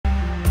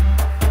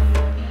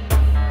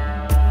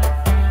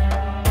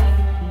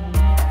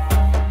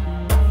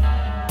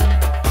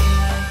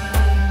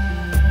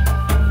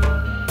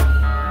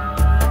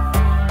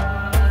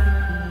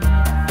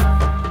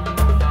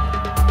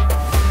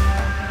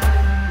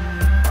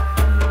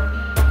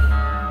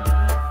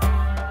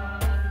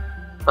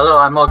Hello,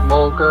 I'm Og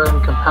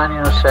Morgan,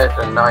 companion of Set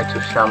and Knight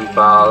of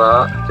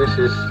Shambhala. This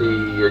is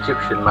the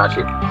Egyptian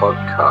Magick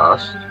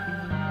Podcast.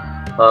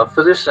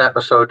 For this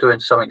episode, doing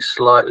something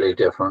slightly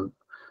different,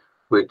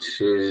 which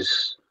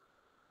is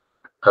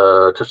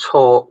to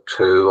talk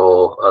to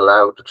or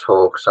allow to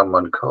talk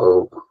someone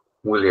called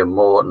William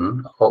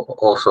Morton,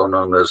 also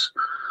known as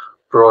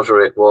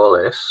Broderick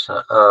Wallace,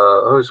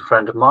 who's a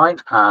friend of mine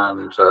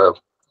and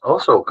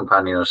also a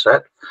companion of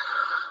Set.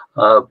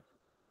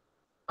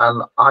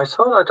 And I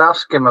thought I'd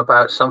ask him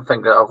about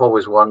something that I've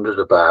always wondered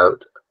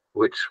about,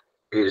 which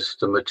is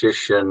the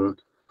magician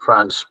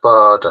Franz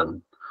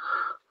Bardon,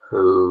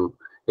 who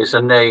is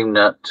a name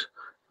that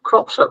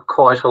crops up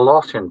quite a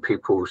lot in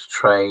people's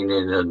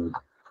training and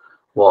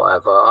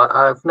whatever.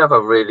 I've never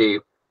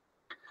really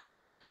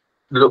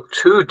looked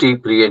too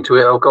deeply into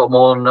it. I've got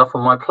more than enough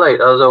on my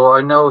plate, although I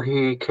know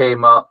he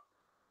came up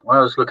when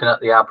I was looking at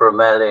the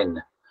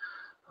Abramelin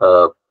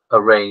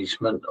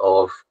arrangement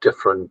of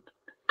different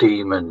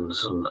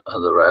demons and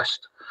the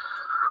rest.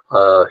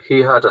 He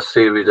had a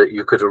theory that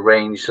you could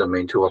arrange them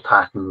into a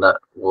pattern that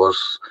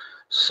was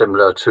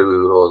similar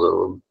to,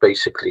 or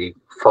basically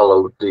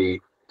followed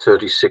the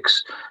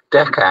 36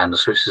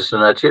 decans, which is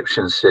an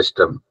Egyptian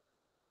system,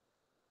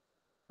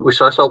 which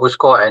I thought was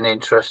quite an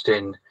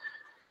interesting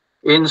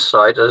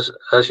insight. As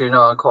you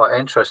know, I'm quite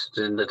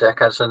interested in the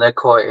decans, and they're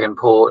quite an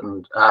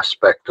important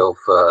aspect of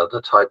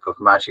the type of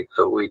magic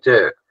that we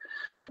do.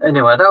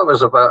 Anyway, that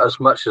was about as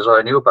much as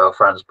I knew about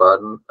Franz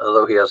Bardon,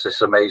 although he has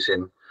this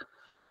amazing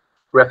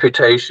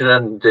reputation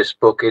and this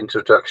book,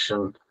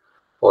 Introduction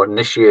or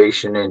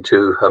Initiation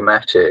into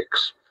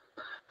Hermetics.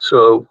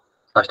 So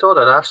I thought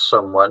I'd ask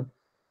someone,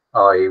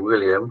 i.e.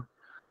 William,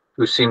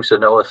 who seems to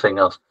know a thing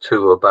or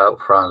two about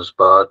Franz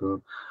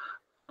Bardon,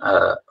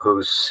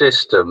 whose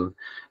system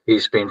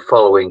he's been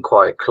following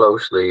quite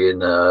closely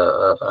in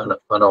an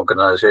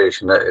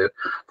organization that I'll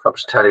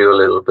perhaps tell you a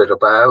little bit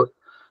about.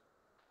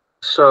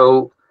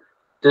 So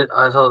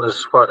I thought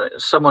this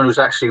was someone who's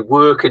actually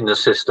working the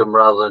system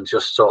rather than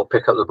just sort of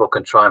pick up the book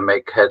and try and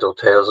make head or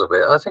tails of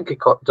it. I think he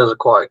does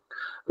quite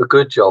a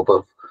good job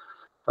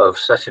of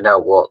setting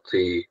out what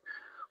the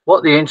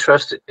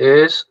interest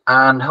is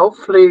and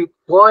hopefully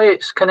why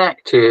it's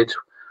connected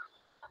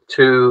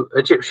to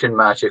Egyptian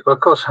magic. Well,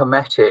 of course,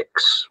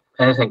 Hermetics,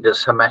 anything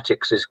that's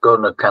Hermetics is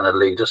going to kind of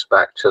lead us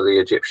back to the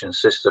Egyptian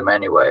system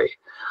anyway.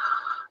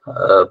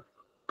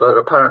 But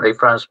apparently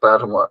Franz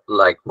Bardon,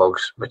 like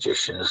most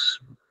magicians,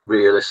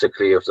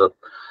 realistically of the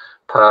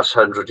past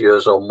 100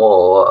 years or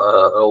more,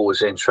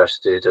 always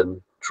interested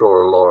and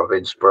draw a lot of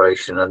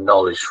inspiration and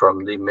knowledge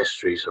from the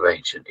mysteries of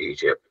ancient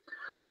Egypt.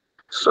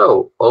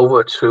 So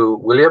over to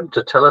William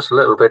to tell us a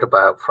little bit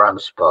about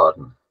Franz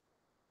Bardon.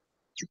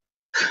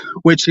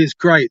 Which is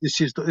great.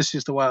 This is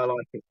the way I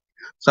like it.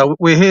 So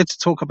we're here to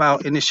talk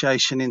about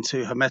initiation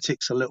into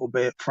Hermetics a little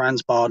bit,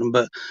 Franz Bardon,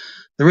 but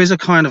there is a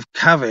kind of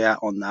caveat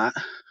on that,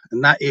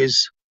 and that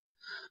is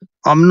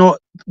I'm not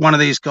one of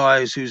these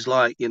guys who's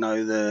like, you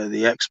know,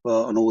 the expert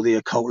on all the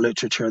occult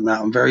literature and that.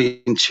 I'm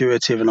very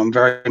intuitive and I'm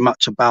very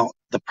much about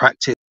the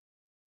practice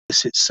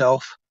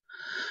itself.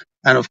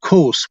 And of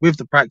course, with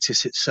the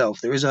practice itself,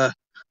 there is a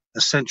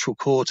central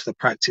core to the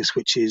practice,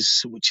 which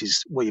is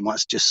well, you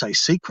might just say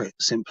secret,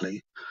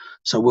 simply.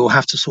 So we'll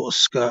have to sort of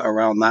skirt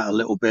around that a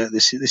little bit.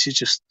 This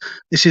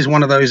is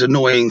one of those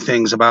annoying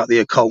things about the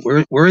occult.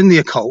 We're in the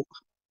occult,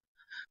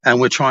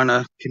 and we're trying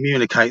to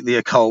communicate the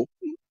occult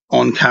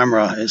on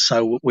camera. And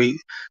so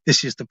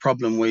this is the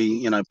problem we,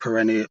 you know,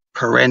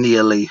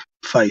 perennially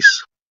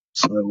face.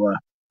 So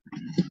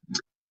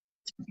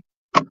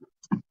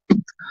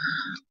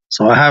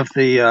I have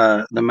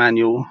the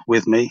manual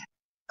with me,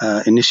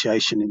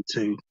 Initiation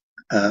into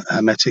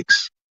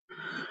Hermetics,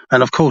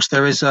 and of course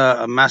there is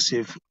a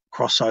massive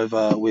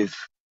crossover with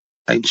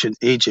ancient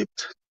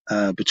Egypt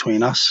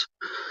between us.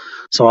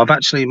 So I've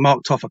actually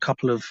marked off a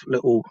couple of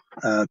little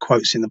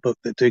quotes in the book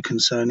that do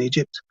concern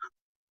Egypt,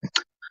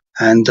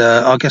 and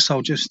I guess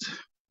I'll just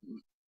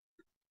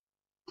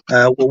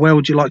well, where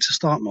would you like to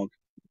start, Mog?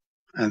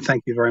 And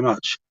thank you very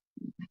much.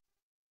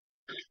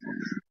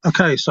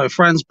 Okay, so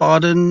Franz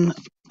Bardon,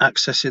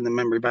 accessing the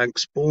memory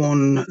banks,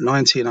 born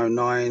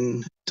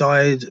 1909,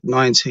 died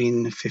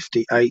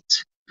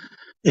 1958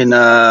 in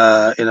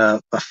a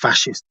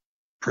fascist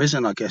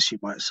prison, I guess you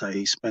might say.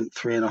 He spent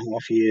 3.5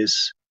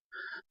 years.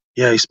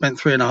 Yeah, he spent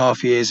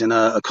 3.5 years in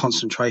a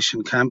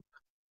concentration camp,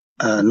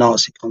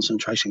 Nazi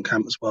concentration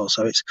camp as well.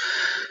 So it's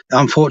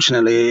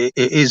unfortunately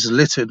it is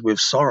littered with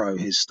sorrow.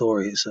 His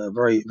story, it's a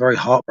very, very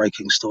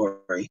heartbreaking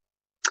story,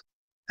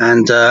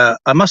 and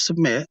I must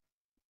admit,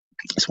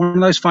 it's one of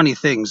those funny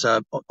things.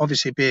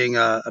 Obviously, being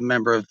a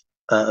member of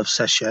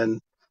Seshen,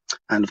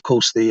 and of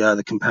course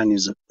the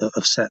companions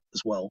of Set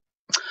as well,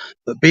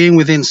 but being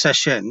within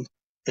Seshen,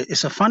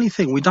 it's a funny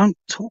thing. We don't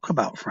talk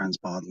about Franz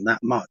Bardon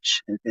that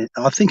much.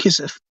 I think it's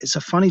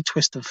a funny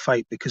twist of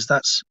fate, because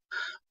that's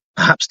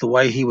perhaps the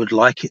way he would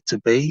like it to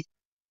be,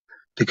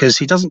 because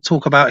he doesn't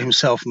talk about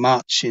himself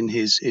much in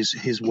his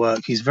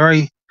work. He's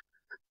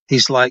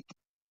like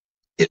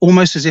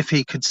almost as if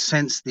he could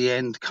sense the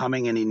end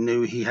coming, and he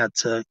knew he had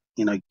to,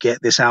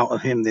 get this out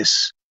of him.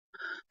 This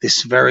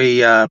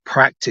very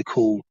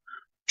practical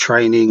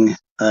training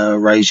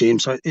regime.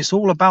 So it's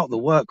all about the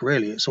work,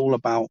 really. It's all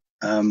about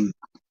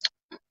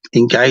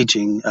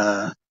engaging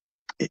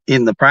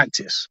in the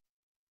practice.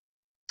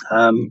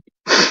 So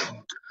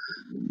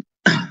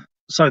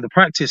the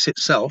practice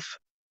itself,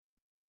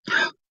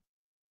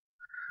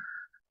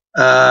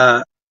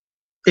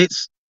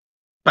 it's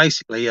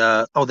basically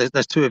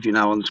there's two of you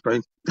now on the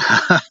screen.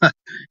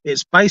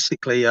 It's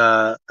basically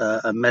a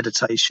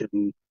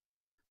meditation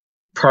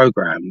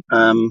program.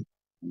 I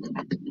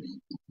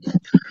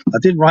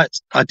did write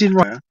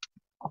a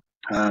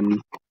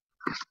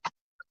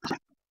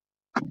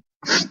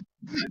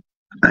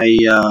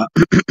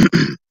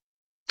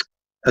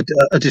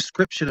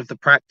description of the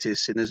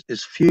practice in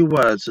as few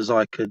words as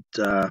I could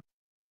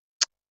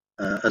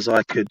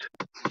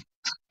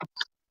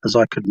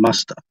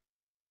muster.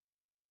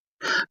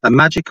 A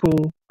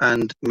magical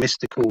and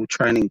mystical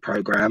training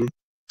program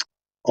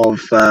of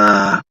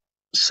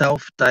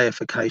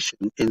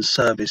self-deification in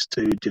service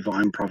to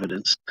divine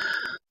providence.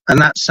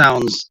 And it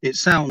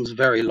sounds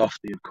very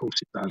lofty, of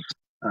course it does.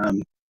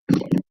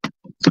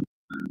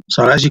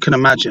 So as you can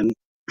imagine,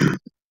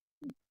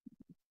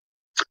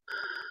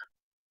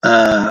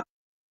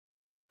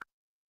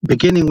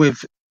 beginning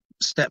with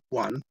step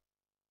one,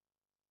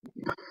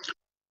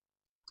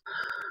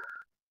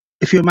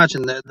 if you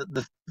imagine that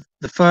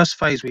the first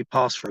phase we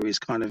pass through is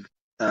kind of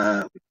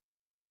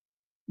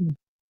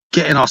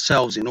getting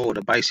ourselves in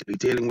order, basically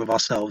dealing with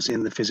ourselves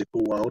in the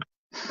physical world.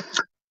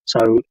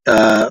 So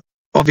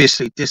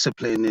obviously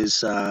discipline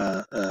is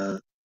a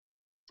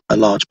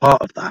large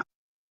part of that.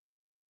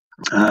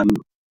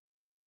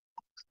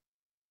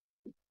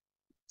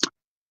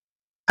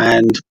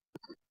 And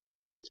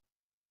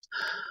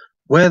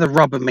where the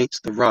rubber meets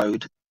the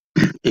road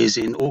is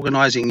in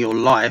organizing your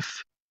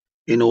life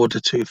in order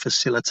to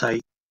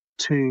facilitate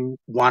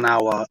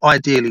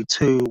ideally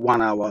two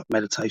 1-hour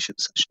meditation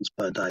sessions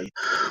per day.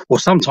 Or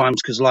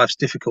sometimes, because life's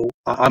difficult,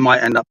 I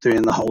might end up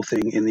doing the whole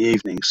thing in the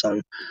evening. So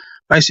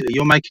basically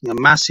you're making a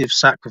massive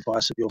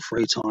sacrifice of your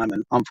free time,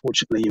 and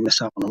unfortunately you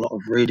miss out on a lot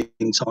of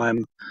reading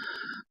time.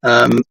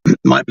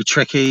 Might be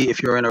tricky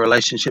if you're in a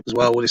relationship as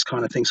well, all this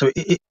kind of thing. So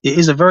it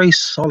is a very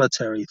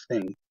solitary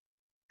thing,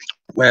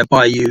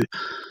 whereby you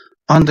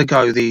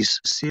undergo these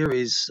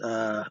series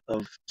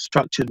of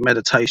structured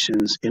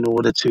meditations in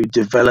order to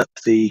develop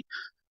the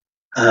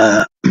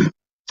I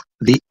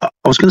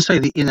was going to say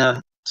the inner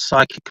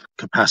psychic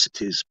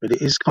capacities, but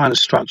it is kind of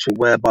structured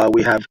whereby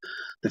we have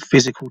the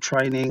physical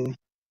training,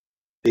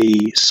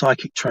 the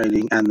psychic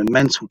training, and the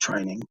mental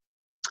training.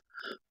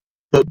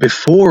 But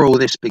before all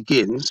this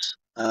begins,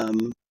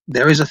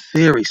 there is a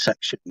theory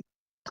section,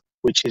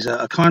 which is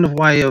a kind of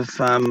way of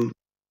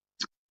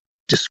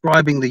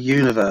describing the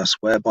universe,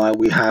 whereby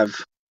we have,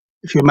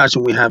 if you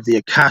imagine, we have the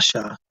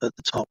Akasha at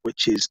the top,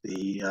 which is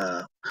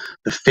the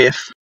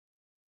fifth,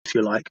 if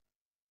you like,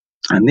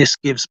 and this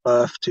gives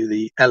birth to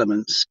the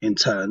elements in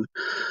turn.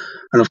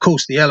 And of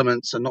course, the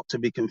elements are not to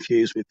be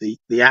confused with the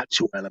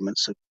actual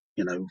elements of,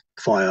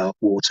 fire,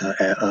 water,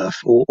 air, earth.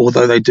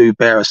 Although they do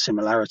bear a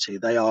similarity,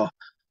 they are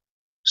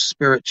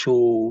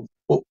spiritual.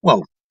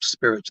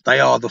 Spiritual. They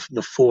are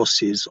the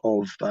forces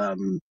of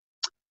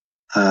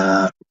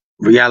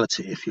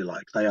reality, if you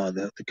like. They are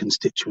the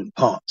constituent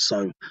parts.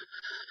 So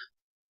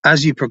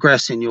as you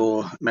progress in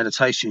your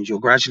meditations, you're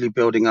gradually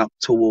building up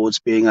towards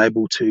being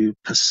able to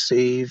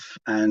perceive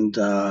and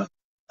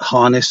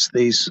harness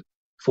these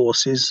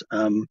forces.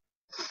 But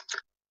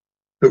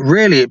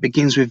really it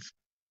begins with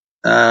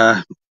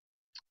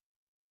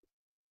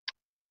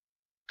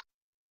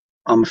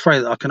I'm afraid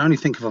that I can only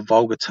think of a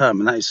vulgar term,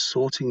 and that is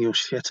sorting your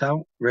shit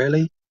out,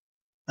 really.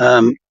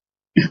 Yeah.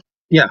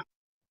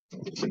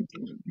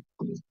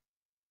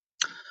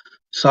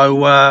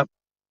 So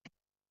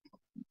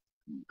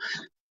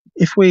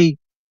if I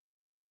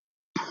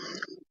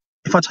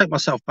take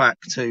myself back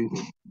to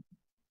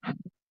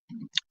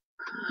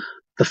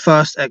the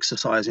first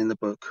exercise in the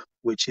book,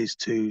 which is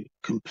to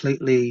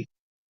completely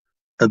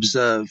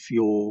observe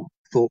your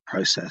thought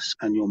process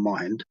and your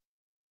mind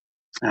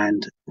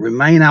and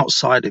remain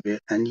outside of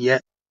it, and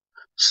yet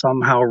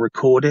somehow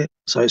record it.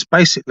 So it's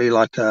basically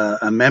like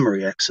a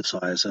memory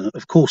exercise. And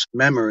of course,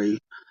 memory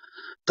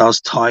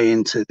does tie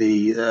into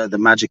the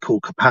magical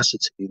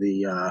capacity,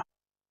 the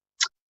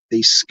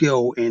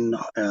skill in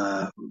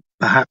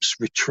perhaps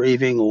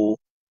retrieving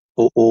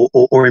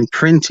or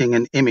imprinting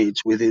an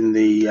image within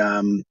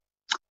the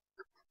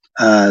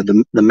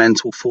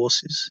mental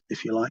forces,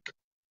 if you like.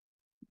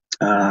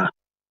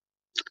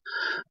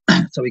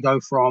 So we go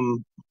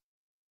from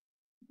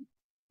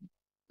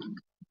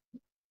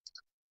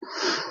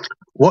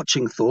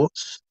watching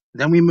thoughts,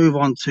 then we move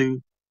on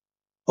to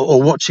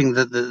or watching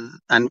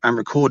and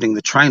recording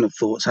the train of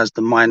thoughts as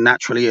the mind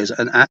naturally is.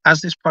 And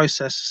as this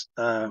process,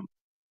 as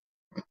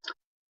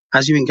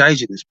you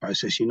engage in this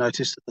process, you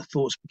notice that the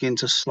thoughts begin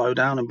to slow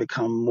down and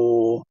become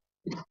more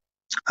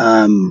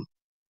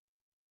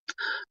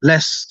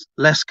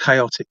less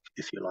chaotic,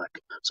 if you like.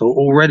 So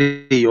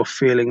already you're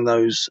feeling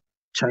those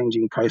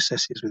changing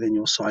processes within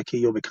your psyche.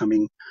 You're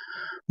becoming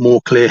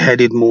more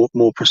clear-headed,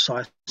 more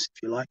precise,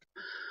 if you like.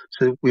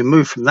 So we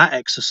move from that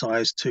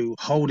exercise to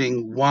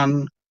holding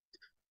one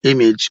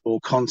image or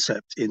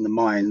concept in the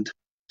mind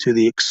to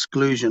the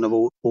exclusion of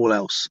all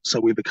else. So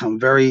we become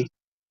very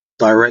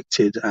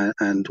directed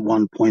and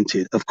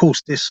one-pointed. Of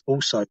course, this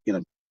also,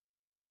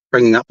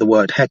 bringing up the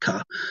word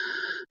Heka,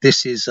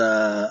 this is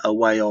a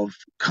way of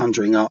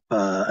conjuring up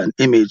an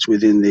image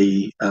within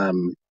the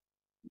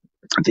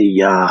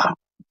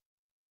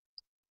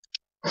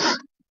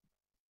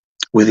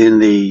within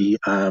the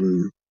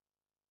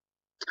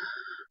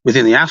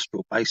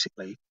astral,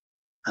 basically.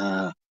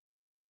 I'd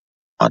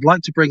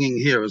like to bring in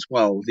here as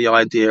well the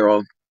idea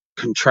of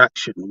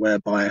contraction,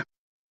 whereby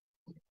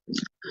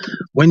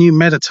when you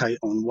meditate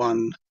on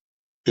one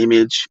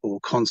image or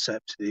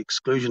concept to the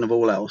exclusion of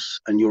all else,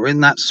 and you're in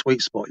that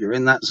sweet spot, you're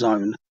in that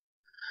zone,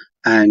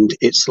 and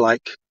it's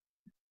like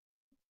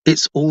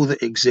it's all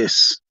that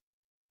exists.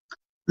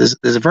 There's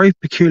a very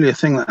peculiar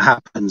thing that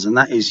happens, and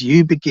that is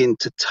you begin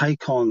to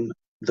take on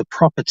the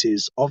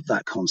properties of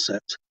that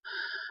concept.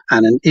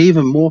 And an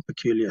even more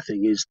peculiar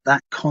thing is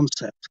that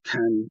concept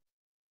can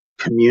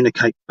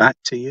communicate back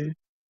to you.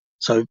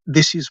 So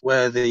this is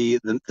where the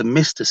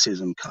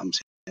mysticism comes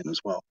in as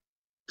well.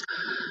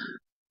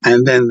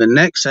 And then the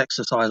next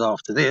exercise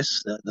after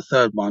this, the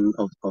third one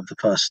of the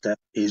first step,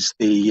 is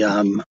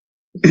the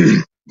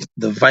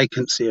the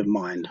vacancy of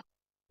mind.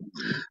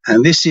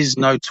 And this is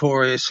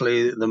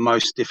notoriously the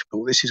most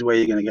difficult. This is where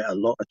you're going to get a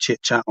lot of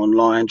chit chat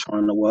online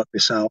trying to work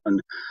this out.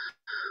 And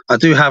I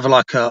do have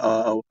like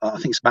I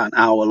think it's about an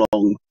hour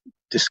long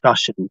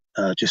discussion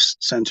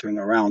just centering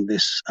around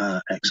this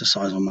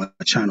exercise on my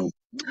channel.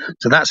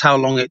 So that's how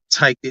long it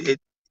takes.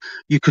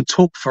 You could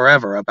talk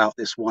forever about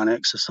this one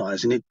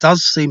exercise, and it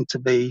does seem to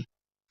be,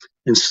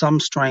 in some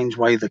strange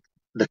way, the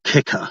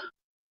kicker.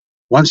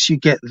 Once you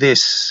get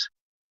this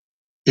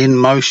in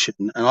motion,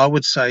 and I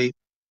would say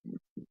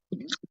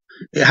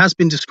it has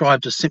been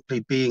described as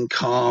simply being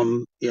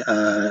calm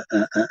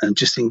and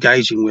just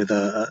engaging with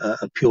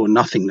a pure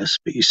nothingness.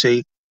 But you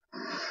see,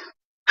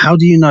 how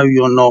do you know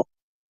you're not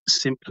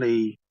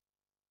simply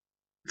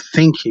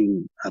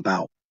thinking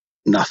about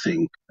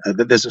nothing?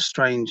 There's a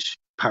strange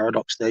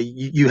paradox there.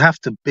 You have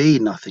to be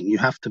nothing. You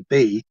have to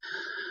be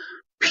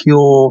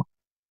pure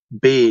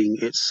being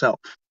itself.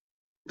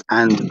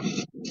 And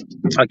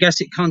I guess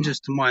it conjures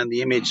to mind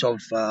the image of,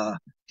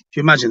 if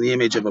you imagine the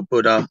image of a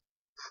Buddha,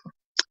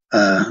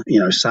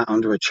 sat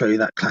under a tree,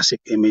 that classic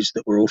image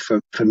that we're all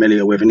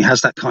familiar with, and he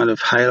has that kind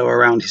of halo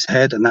around his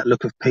head and that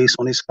look of peace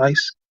on his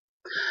face.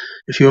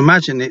 If you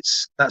imagine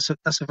that's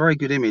a very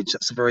good image.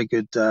 That's a very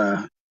good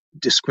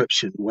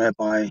description,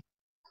 whereby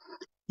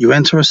you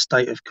enter a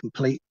state of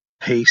complete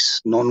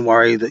peace,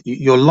 non-worry, that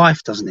your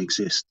life doesn't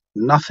exist.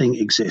 Nothing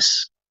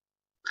exists.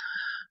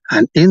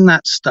 And in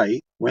that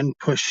state, when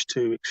pushed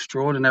to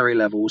extraordinary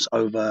levels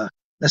over,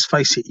 let's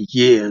face it,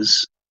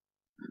 years,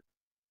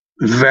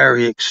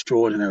 very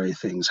extraordinary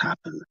things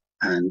happen.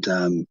 And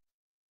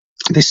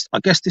I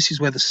guess this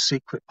is where the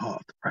secret part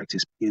of the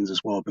practice begins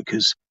as well,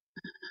 because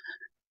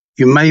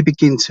you may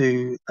begin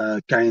to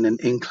gain an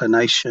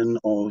inclination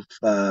of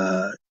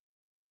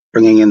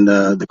bringing in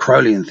the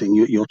Crowleyan thing,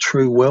 your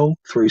true will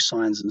through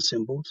signs and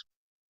symbols.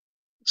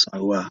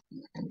 So,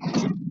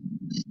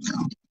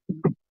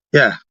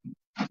 yeah.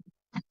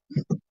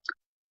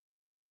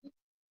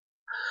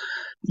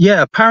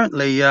 Yeah,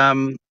 apparently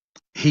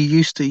he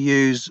used to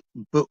use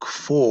book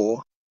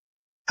 4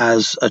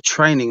 as a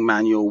training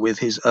manual with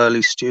his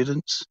early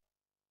students.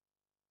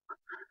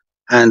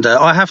 And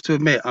I have to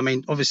admit, I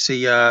mean,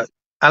 obviously,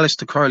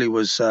 Aleister Crowley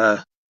was,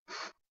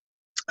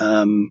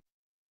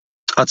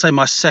 I'd say,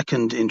 my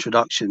second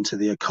introduction to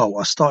the occult.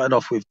 I started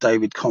off with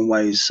David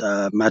Conway's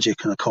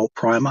Magic and Occult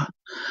Primer,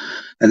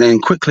 and then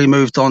quickly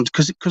moved on,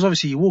 because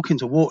obviously you walk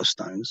into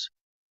Waterstones,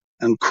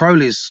 and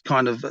Crowley's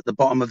kind of at the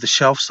bottom of the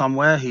shelf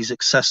somewhere. He's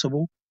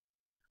accessible.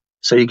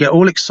 So you get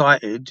all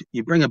excited,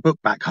 you bring a book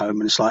back home,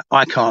 and it's like,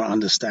 I can't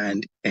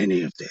understand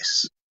any of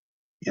this,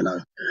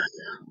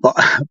 But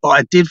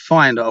I did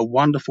find a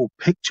wonderful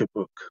picture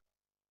book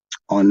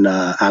on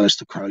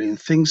Aleister Crowley,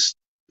 and things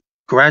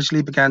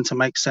gradually began to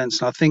make sense.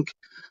 And I think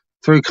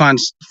through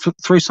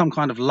some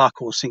kind of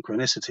luck or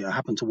synchronicity, I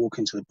happened to walk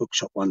into the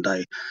bookshop one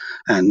day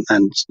and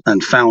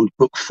found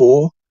book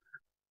 4,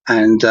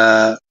 and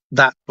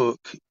that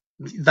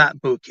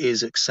book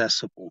is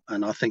accessible,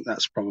 and I think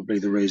that's probably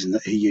the reason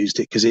that he used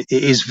it, because it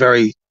is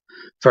very,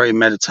 very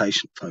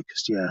meditation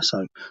focused. Yeah,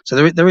 so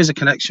there is a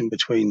connection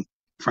between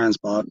Franz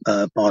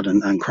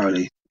Bardon and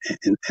Crowley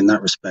in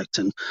that respect,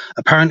 and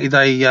apparently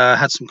they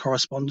had some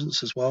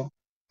correspondence as well.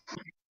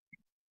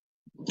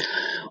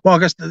 Well,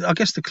 I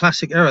guess the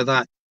classic era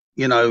that,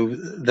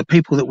 the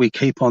people that we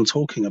keep on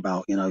talking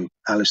about,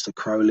 Aleister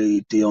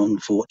Crowley, Dion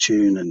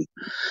Fortune, and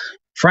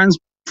Franz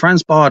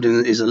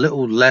Bardon is a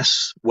little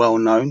less well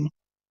known,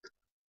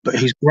 but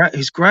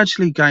he's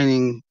gradually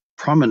gaining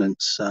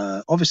prominence,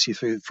 obviously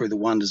through the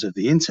wonders of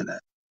the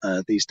internet.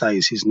 these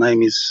days. His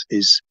name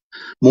is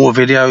more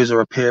videos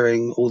are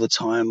appearing all the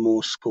time.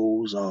 More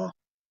schools are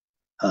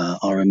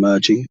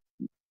emerging,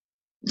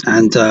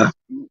 and I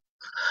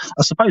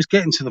suppose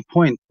getting to the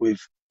point with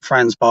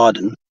Franz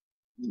Bardon,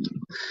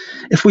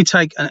 if we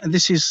take, and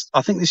this is,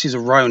 I think this is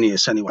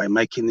erroneous anyway,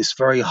 making this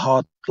very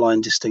hard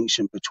line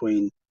distinction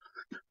between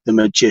the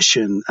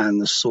magician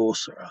and the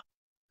sorcerer.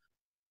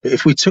 But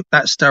if we took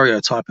that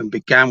stereotype and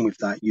began with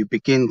that, you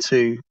begin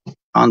to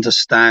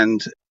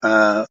understand,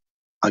 I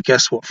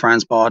guess, what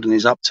Franz Bardon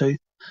is up to.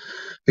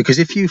 Because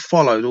if you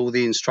followed all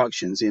the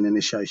instructions in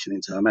Initiation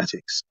into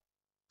Hermetics,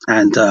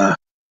 and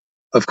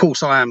of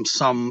course I am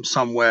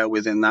somewhere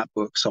within that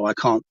book, so I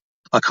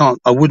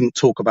wouldn't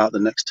talk about the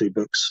next two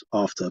books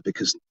after,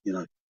 because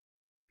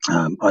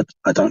I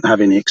don't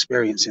have any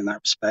experience in that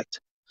respect.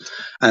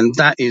 And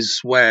that is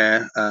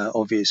where,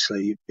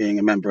 obviously, being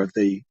a member of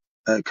the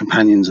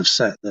Companions of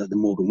Set, the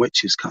Morgan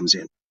Witches, comes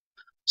in.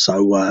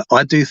 So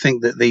I do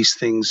think that these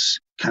things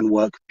can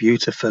work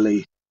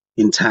beautifully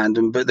in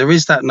tandem, but there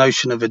is that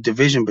notion of a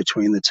division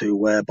between the two,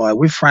 whereby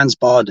with Franz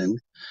Bardon,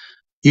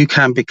 you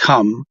can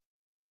become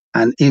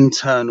an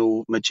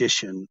internal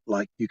magician.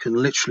 Like, you can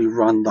literally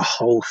run the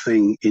whole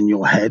thing in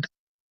your head.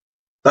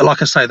 But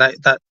like I say,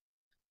 that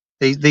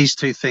these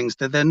two things,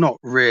 they're not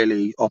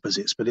really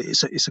opposites, but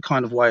it's a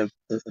kind of way of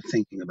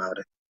thinking about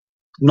it.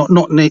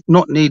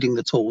 Not needing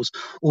the tools,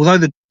 although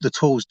the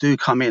tools do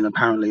come in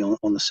apparently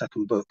on the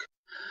second book.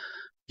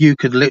 You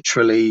could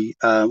literally,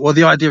 well,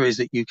 the idea is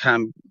that you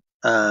can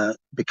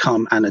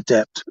become an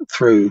adept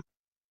through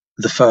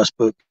the first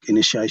book,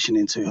 Initiation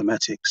into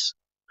Hermetics,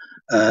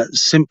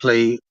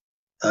 simply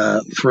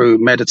through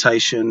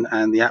meditation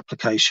and the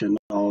application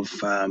of.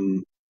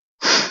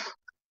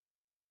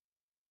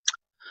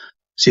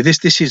 See,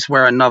 this is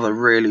where another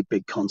really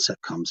big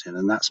concept comes in,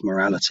 and that's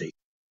morality.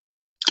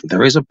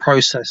 There is a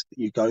process that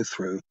you go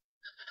through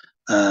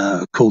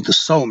called the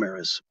soul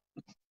mirrors,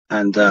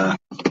 and I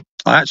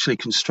actually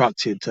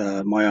constructed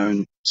my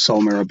own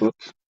soul mirror book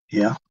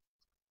here.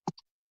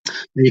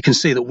 And you can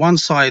see that one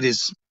side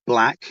is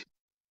black.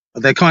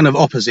 They're kind of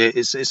opposite.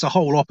 It's a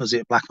whole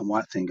opposite black and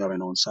white thing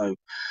going on. So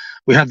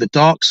we have the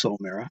dark soul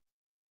mirror,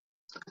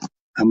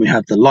 and we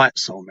have the light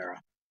soul mirror.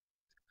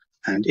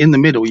 And in the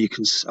middle, you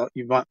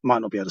might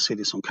not be able to see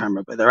this on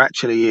camera, but there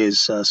actually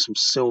is some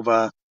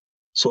silver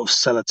sort of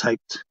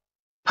sellotaped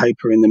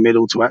paper in the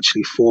middle to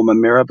actually form a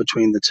mirror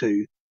between the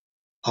two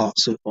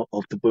parts of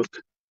the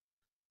book.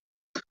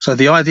 So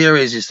the idea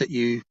is that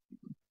you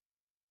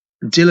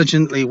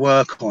diligently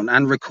work on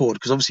and record,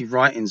 because obviously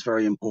writing is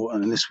very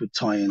important, and this would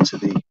tie into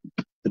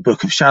the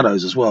Book of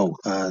Shadows as well.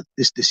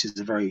 This is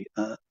a very,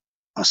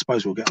 I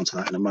suppose we'll get onto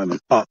that in a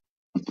moment, but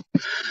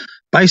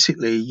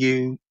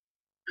basically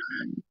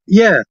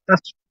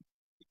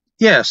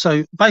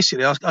so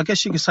basically I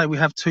guess you could say we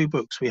have two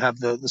books. We have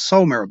the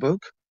Soul Mirror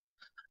book,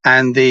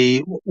 and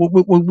we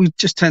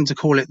just tend to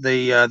call it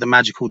the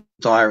Magical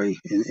Diary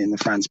in the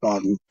Franz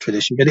Bardon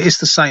tradition, but it is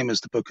the same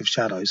as the Book of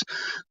Shadows.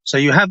 So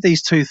you have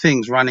these two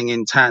things running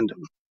in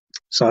tandem.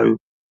 So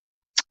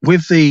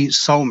with the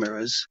soul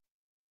mirrors,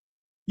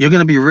 you're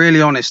going to be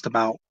really honest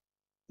about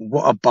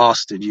what a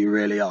bastard you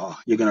really are.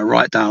 You're going to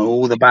write down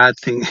all the bad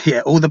things,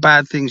 all the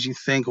bad things you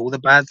think, all the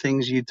bad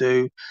things you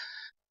do.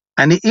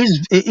 And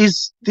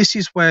this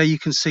is where you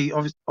can see,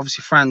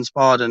 obviously, Franz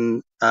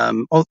Bardon,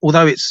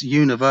 although it's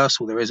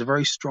universal, there is a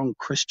very strong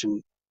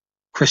Christian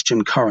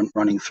current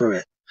running through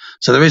it.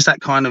 So there is that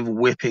kind of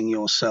whipping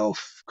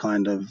yourself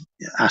kind of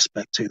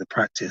aspect to the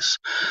practice.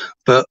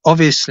 But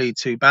obviously,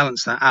 to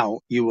balance that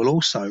out, you will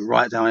also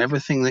write down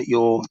everything that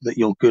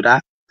you're good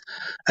at,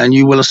 and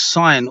you will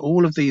assign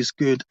all of these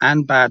good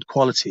and bad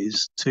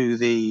qualities to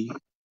the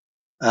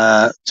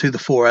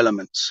four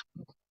elements.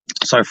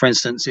 So, for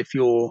instance, if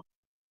you're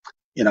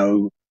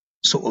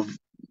sort of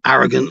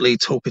arrogantly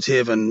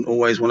talkative and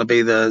always want to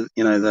be the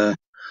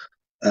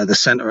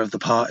center of the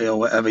party or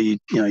whatever, you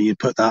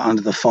put that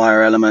under the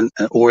fire element.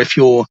 Or if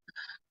you're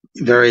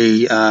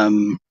very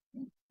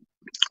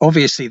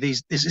obviously,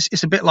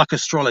 it's a bit like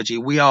astrology.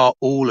 We are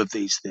all of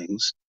these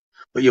things,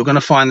 but you're going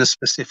to find the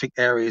specific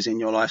areas in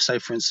your life, say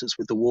for instance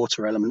with the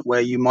water element,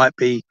 where you might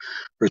be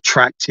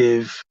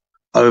retractive,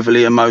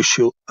 overly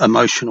emotional,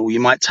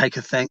 you might take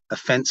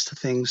offense to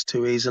things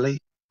too easily.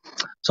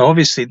 So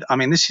obviously, I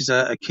mean, this is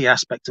a key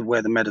aspect of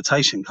where the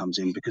meditation comes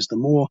in, because the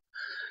more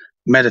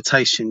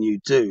meditation you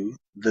do,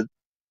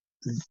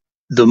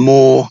 the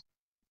more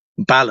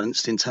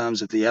balanced in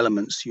terms of the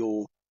elements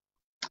your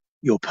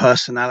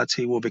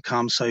personality will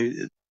become. So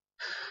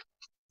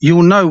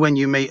you'll know when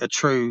you meet a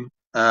true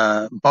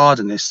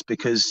Bardonist,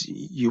 because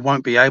you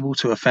won't be able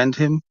to offend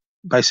him,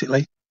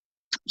 basically.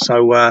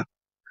 So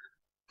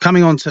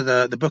coming on to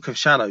the Book of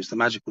Shadows, the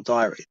Magical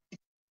Diary,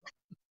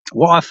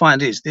 what I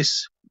find is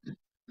this,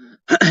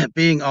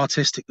 being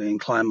artistically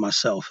inclined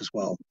myself as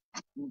well,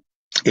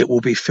 it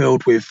will be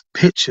filled with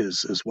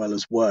pictures as well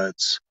as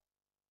words.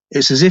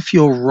 It's as if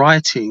you're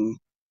writing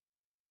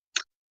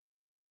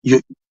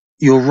the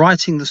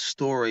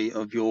story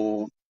of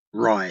your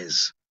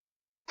rise,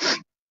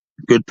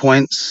 good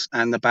points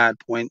and the bad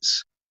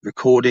points.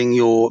 recording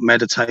your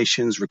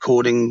meditations,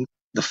 recording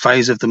the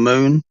phase of the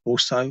moon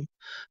also.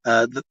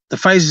 The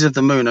phases of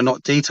the moon are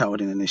not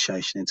detailed in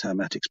initiation into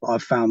Hermetics, but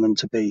I've found them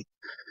to be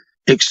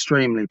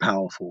extremely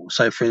powerful.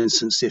 So, for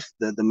instance, if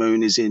the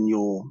moon is in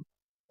your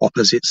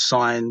opposite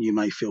sign, you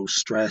may feel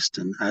stressed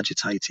and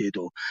agitated,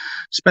 or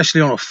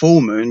especially on a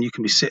full moon, you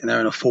can be sitting there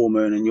in a full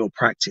moon and your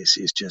practice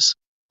is just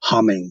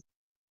humming.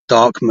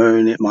 Dark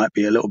moon, it might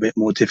be a little bit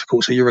more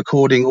difficult. So you're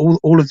recording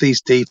all of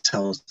these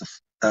details,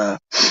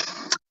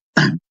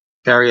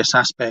 various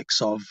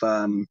aspects of,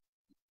 I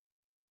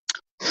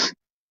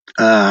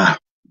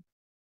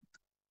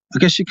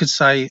guess you could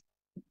say,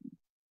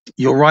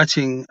 you're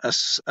writing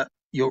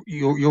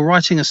you're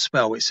writing a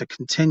spell. It's a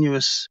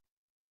continuous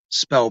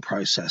spell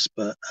process,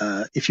 but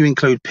if you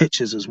include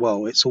pictures as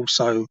well, it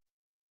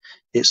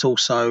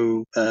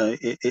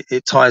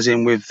ties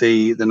in with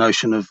the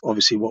notion of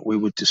obviously what we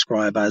would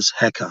describe as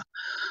Heka.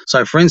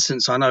 So, for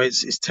instance, I know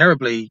it's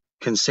terribly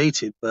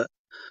conceited, but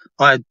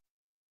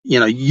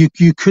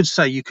you could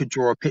say you could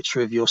draw a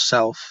picture of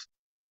yourself,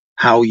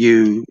 how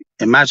you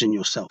imagine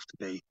yourself to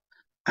be,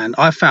 and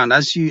I found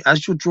as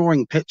you're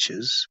drawing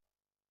pictures,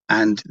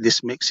 and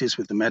this mixes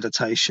with the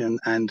meditation,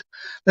 and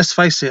let's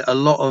face it, a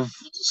lot of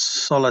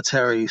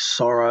solitary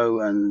sorrow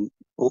and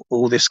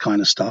all this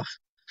kind of stuff,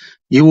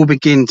 you will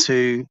begin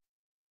to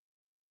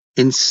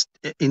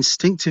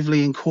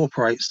instinctively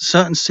incorporate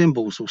certain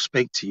symbols will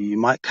speak to you. You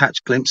might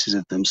catch glimpses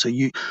of them. So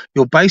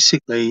you're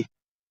basically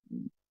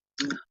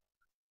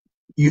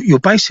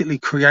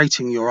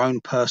creating your own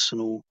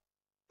personal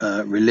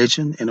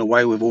religion in a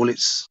way, with all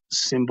its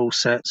symbol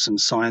sets and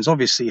signs,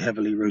 obviously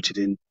heavily rooted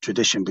in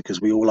tradition because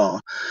we all are,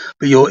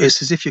 but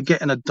it's as if you're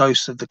getting a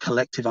dose of the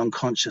collective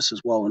unconscious as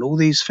well, and all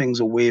these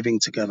things are weaving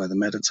together: the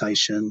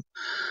meditation,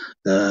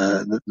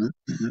 the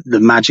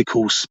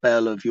magical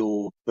spell of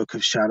your Book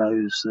of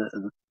Shadows,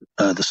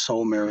 the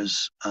Soul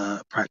Mirrors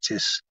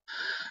practice.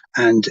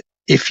 And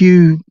if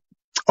you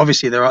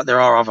obviously there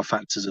are other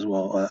factors as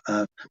well,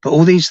 but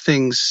all these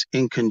things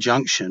in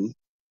conjunction,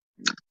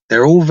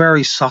 they're all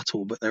very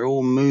subtle, but they're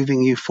all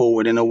moving you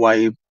forward in a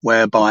way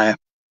whereby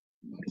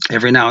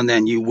every now and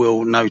then you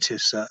will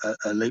notice a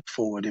leap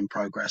forward in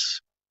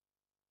progress.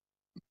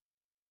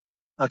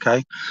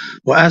 Okay,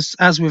 well,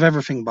 as with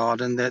everything,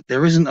 Bardon,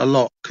 there isn't a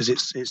lot, because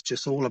it's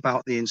just all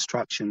about the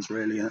instructions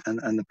really,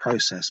 and the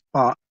process.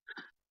 But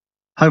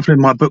hopefully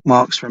my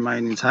bookmarks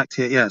remain intact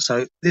here. Yeah,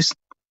 so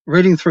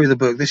reading through the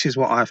book, this is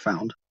what I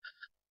found.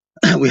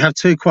 We have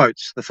two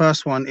quotes. The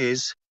first one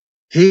is,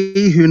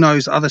 "He who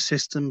knows other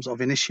systems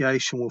of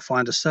initiation will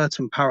find a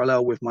certain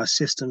parallel with my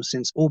system,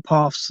 since all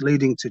paths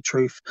leading to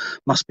truth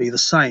must be the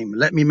same.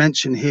 Let me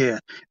mention here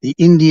the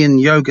Indian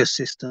yoga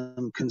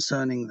system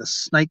concerning the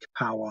snake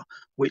power,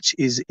 which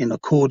is in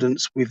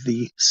accordance with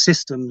the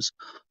systems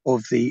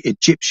of the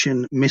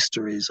Egyptian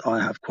mysteries I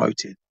have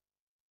quoted."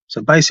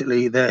 So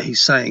basically there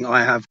he's saying,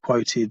 I have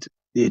quoted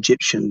the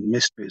Egyptian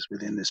mysteries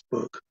within this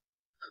book.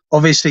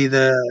 Obviously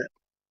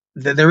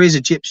there is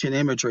Egyptian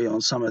imagery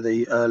on some of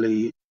the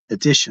early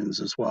editions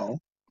as well.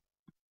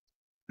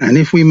 And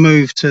if we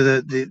move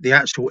to the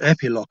actual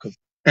epilogue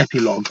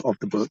of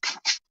the book,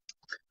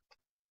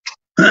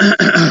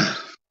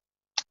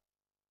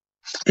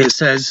 it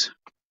says,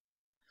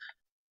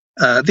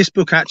 this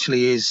book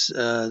actually is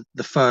the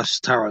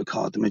first tarot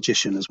card, the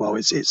Magician, as well.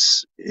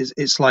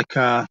 It's like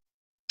a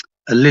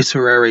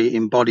literary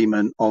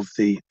embodiment of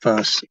the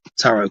first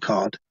tarot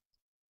card.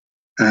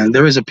 And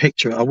there is a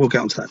picture. I will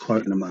get onto that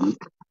quote in a moment.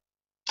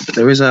 But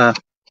there is a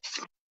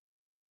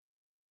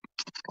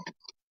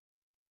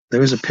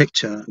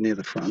picture near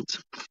the front.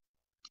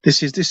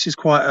 This is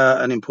quite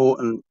an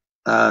important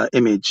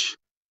image,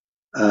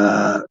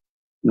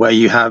 where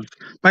you have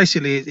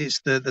basically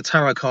it's the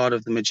tarot card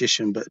of the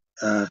Magician, but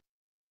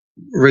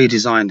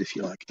redesigned, if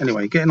you like.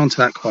 Anyway, getting onto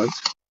that quote.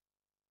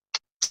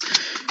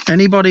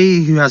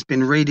 Anybody who has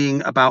been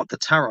reading about the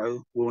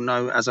tarot will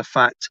know as a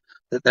fact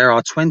that there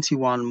are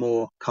 21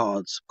 more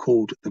cards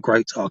called the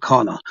Great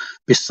Arcana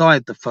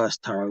beside the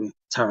first tarot.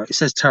 It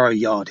says tarot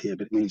yard here,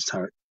 but it means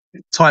tarot.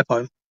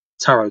 Typo,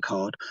 tarot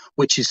card,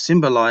 which is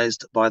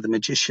symbolized by the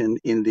Magician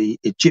in the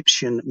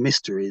Egyptian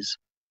mysteries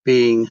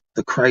being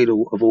the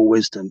cradle of all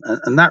wisdom.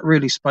 And that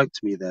really spoke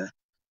to me there.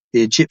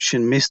 The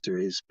Egyptian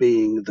mysteries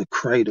being the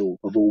cradle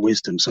of all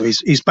wisdom. So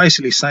he's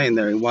basically saying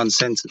there in one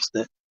sentence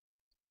that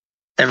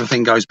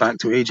everything goes back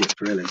to Egypt,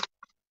 really.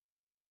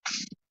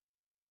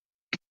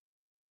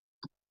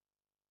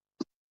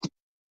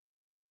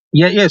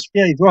 Yeah, yes,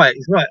 yeah, he's right.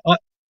 I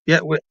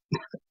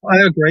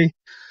agree.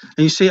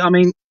 And you see, I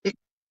mean,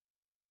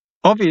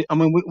 obviously, I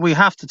mean, we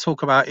have to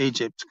talk about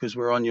Egypt because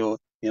we're on your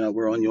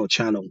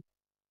channel.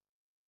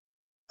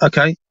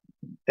 Okay.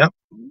 Yep.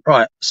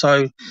 Right.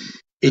 So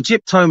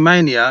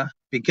Egyptomania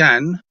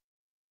began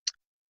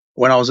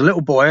when I was a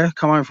little boy,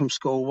 coming home from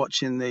school,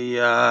 watching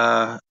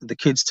the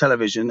kids'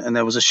 television, and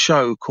there was a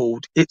show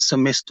called It's a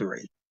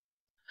Mystery.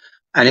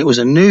 And it was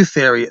a new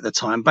theory at the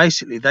time.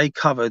 Basically, they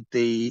covered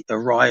the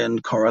Orion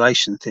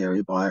correlation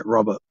theory by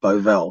Robert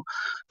Bovell.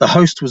 The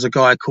host was a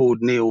guy called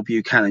Neil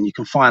Buchanan. You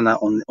can find that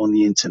on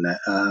the internet.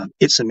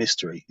 It's a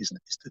Mystery is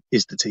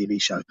the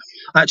TV show.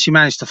 I actually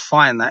managed to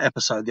find that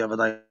episode the other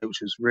day,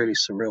 which was really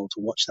surreal to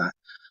watch that.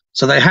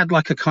 So they had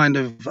like a kind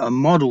of a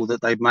model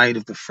that they'd made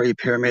of the three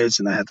pyramids,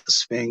 and they had the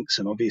Sphinx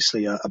and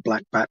obviously a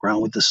black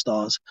background with the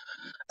stars.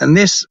 And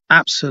this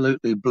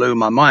absolutely blew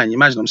my mind. You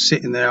imagine I'm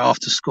sitting there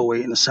after school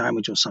eating a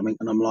sandwich or something,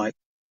 and I'm like,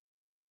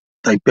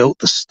 they built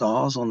the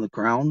stars on the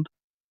ground,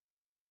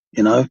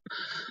 you know?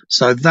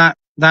 So that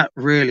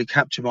really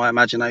captured my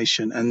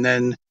imagination. And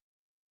then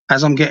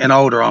as I'm getting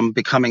older, I'm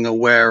becoming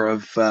aware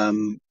of,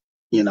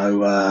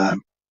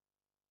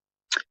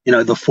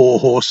 the Four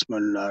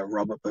Horsemen,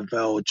 Robert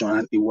Bovell, John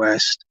Anthony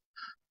West,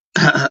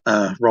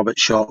 Robert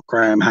Schoch,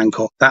 Graham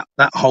Hancock, that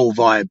whole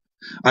vibe.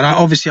 And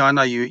obviously I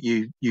know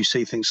you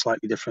see things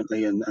slightly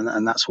differently,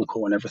 and that's all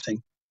cool and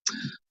everything.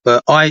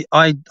 But I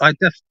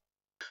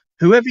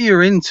whoever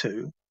you're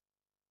into,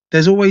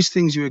 there's always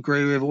things you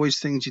agree with, always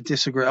things you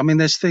disagree. I mean,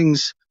 there's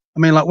things. I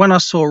mean, like when I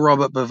saw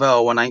Robert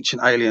Bovell on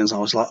Ancient Aliens, I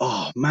was like,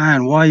 oh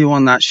man, why are you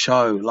on that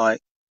show? Like,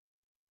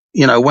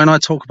 when I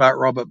talk about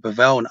Robert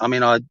Bovell, I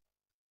mean, I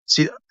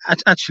see.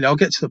 Actually, I'll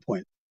get to the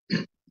point.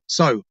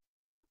 So,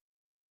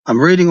 I'm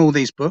reading all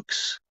these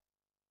books.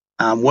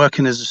 I'm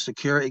working as a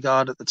security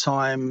guard at the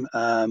time.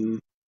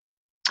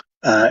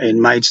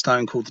 In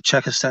Maidstone called the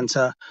Checker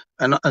Centre.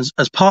 And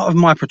as part of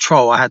my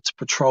patrol, I had to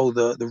patrol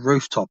the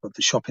rooftop of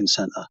the shopping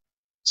centre.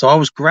 So I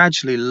was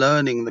gradually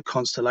learning the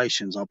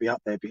constellations. I'll be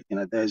up there,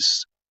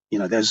 there's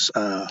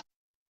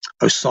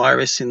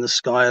Osiris in the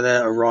sky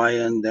there,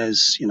 Orion,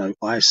 there's,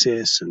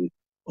 Isis and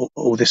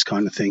all this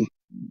kind of thing.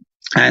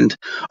 And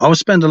I would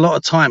spend a lot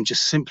of time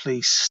just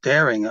simply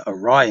staring at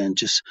Orion,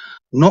 just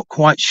not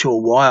quite sure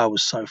why I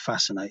was so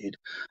fascinated.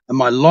 And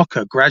my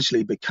locker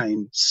gradually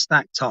became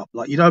stacked up.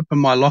 Like, you'd open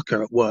my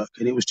locker at work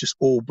and it was just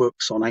all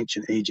books on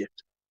ancient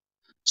Egypt.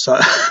 So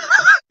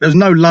there's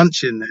no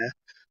lunch in there.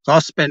 So I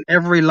spent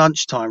every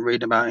lunchtime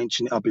reading about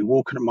ancient. I'd be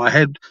walking at my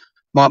head.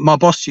 My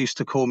boss used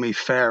to call me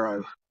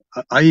Pharaoh.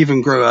 I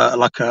even grew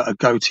a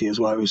goatee as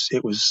well.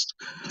 It was,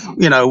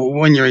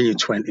 when you're in your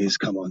 20s,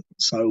 come on.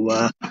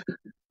 So,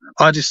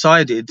 I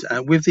decided,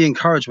 with the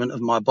encouragement of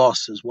my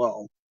boss as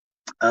well,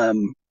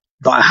 that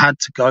I had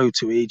to go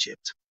to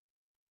Egypt.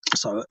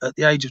 So at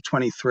the age of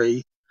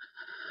 23,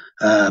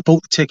 bought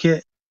the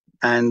ticket,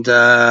 and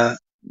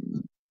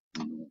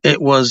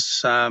it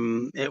was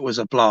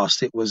a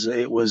blast. It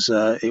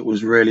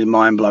was really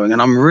mind blowing,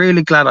 and I'm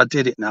really glad I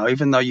did it now.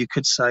 Even though you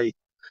could say,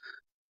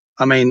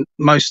 I mean,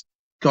 most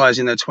guys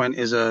in their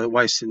 20s are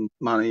wasting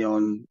money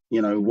on,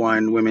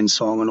 wine, women's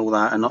song and all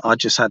that. And I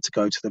just had to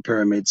go to the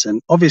pyramids.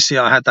 And obviously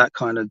I had that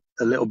kind of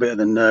a little bit of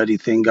the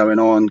nerdy thing going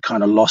on,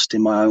 kind of lost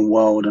in my own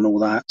world and all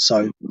that.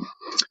 So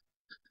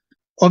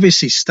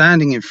obviously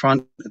standing in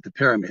front of the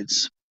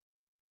pyramids,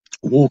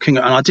 walking,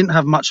 and I didn't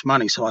have much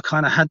money. So I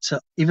kind of had to,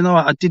 even though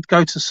I did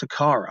go to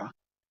Saqqara,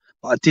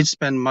 but I did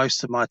spend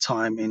most of my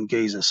time in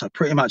Giza. So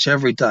pretty much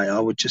every day I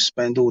would just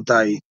spend all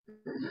day.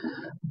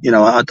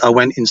 I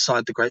went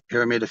inside the Great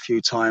Pyramid a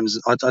few times.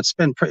 I'd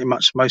spend pretty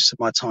much most of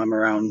my time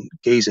around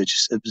Giza,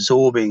 just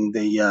absorbing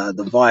the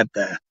vibe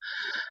there.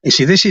 You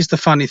see, this is the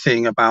funny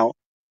thing about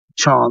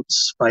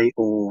chance, fate,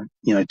 or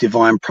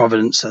divine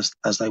providence,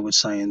 as they would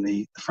say in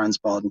the Franz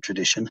Bardon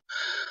tradition.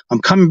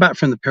 I'm coming back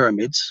from the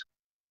pyramids,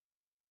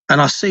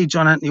 and I see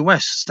John Anthony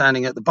West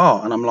standing at the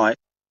bar, and I'm like,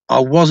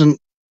 I wasn't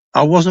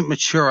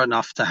mature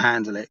enough to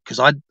handle it, because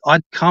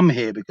I'd come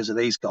here because of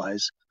these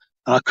guys.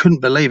 I couldn't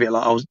believe it.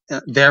 Like,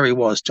 there he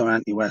was, John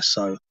Anthony West.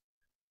 So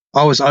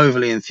I was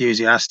overly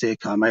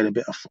enthusiastic. I made a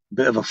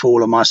bit of a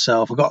fool of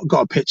myself. I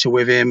got a picture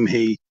with him.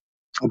 I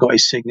got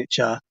his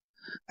signature,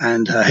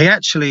 and he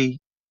actually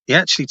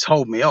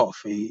told me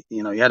off. He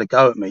had a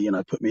go at me,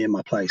 put me in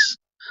my place.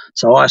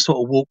 So I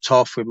sort of walked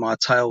off with my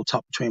tail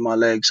tucked between my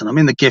legs, and I'm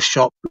in the gift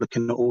shop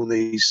looking at all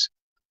these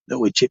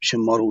little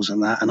Egyptian models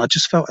and that, and I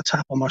just felt a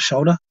tap on my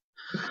shoulder.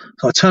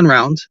 So I turned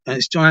around, and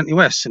it's John Anthony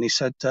West, and he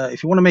said,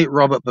 if you want to meet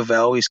Robert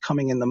Bovell, he's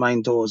coming in the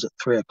main doors at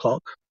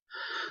 3:00.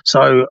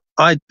 So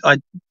I,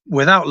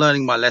 without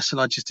learning my lesson,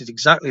 I just did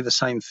exactly the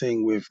same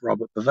thing with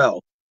Robert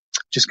Bovell,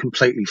 just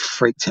completely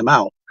freaked him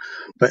out.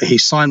 But he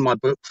signed my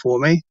book for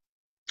me.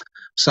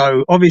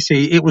 So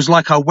obviously it was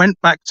like I went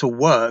back to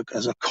work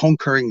as a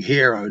conquering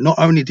hero. Not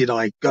only did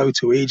I go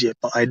to Egypt,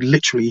 but I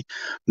literally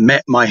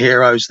met my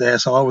heroes there.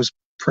 So I was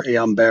pretty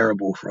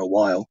unbearable for a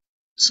while.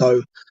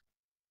 So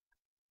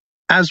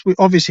as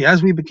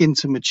we begin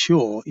to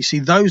mature, you see,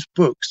 those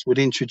books would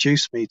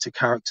introduce me to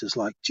characters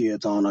like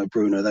Giordano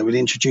Bruno. They would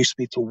introduce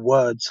me to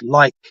words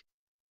like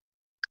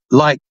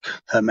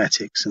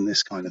Hermetics and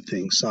this kind of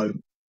thing. So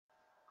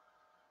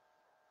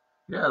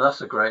yeah,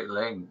 that's a great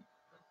link.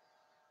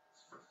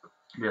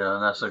 Yeah,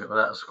 and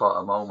that's quite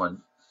a moment.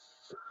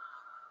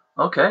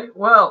 Okay,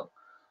 well,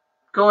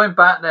 going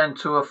back then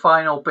to a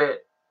final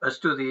bit as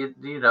to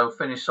the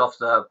finish off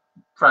the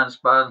Franz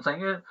Bardon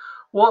thing.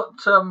 What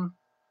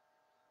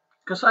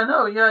Because I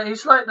know, yeah,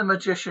 he's like the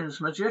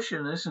magician's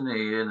magician, isn't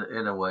he?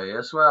 In a way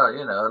as well.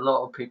 You know, a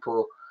lot of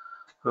people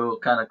who are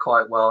kind of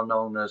quite well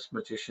known as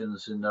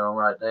magicians in their own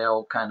right, they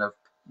all kind of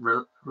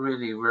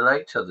really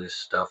relate to this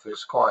stuff.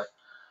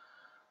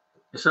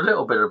 It's a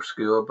little bit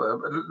obscure, but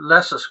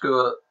less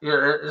obscure.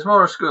 Yeah, it's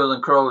more obscure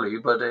than Crowley,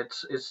 but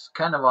it's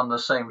kind of on the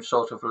same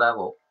sort of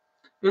level.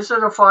 Is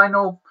there a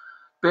final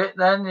bit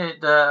then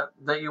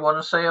that you want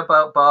to say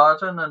about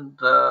Bardon and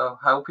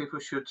how people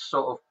should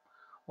sort of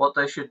what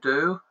they should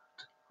do,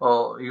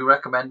 or you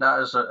recommend that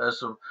as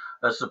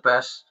the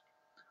best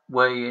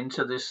way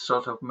into this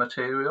sort of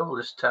material,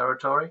 this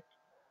territory?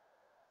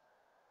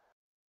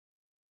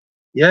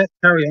 Yeah,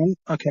 carry on.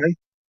 Okay.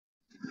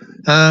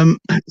 Um,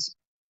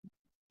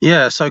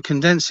 yeah, so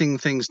condensing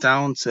things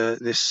down to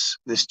this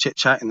chit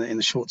chat in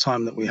the short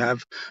time that we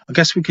have, I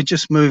guess we could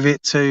just move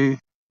it to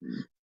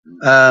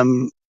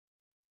um,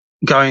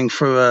 going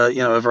through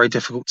a very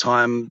difficult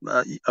time.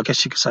 I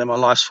guess you could say my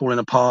life's falling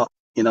apart.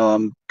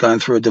 I'm going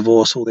through a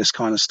divorce, all this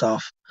kind of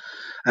stuff,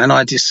 and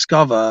I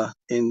discover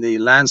in the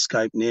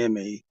landscape near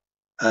me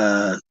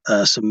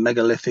some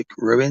megalithic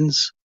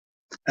ruins.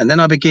 And then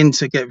I begin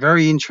to get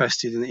very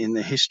interested in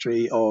the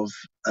history of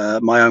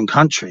my own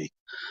country.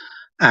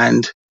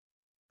 And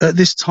at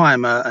this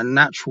time, a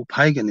natural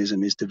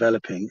paganism is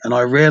developing. And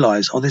I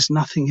realize, oh, there's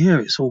nothing here.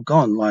 It's all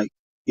gone. Like,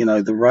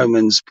 the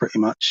Romans pretty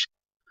much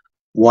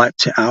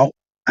wiped it out.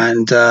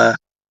 And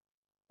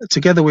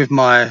together with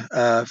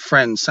my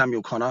friend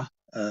Samuel Connor,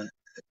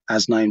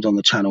 as named on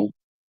the channel,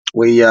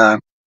 we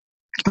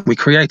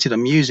created a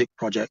music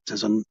project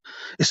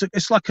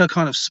it's like a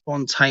kind of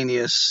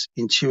spontaneous,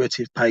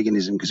 intuitive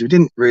paganism, because we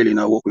didn't really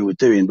know what we were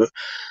doing, but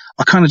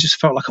I kind of just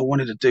felt like I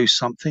wanted to do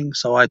something.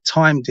 So I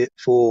timed it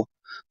for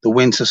the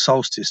winter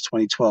solstice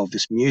 2012,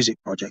 this music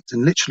project,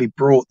 and literally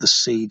brought the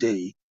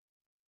CD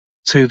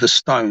to the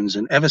Stones.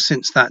 And ever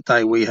since that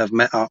day, we have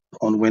met up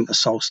on winter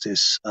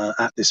solstice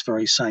at this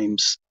very same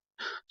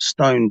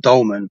stone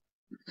dolmen.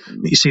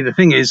 But you see, the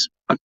thing is,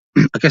 I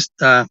guess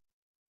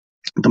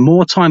the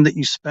more time that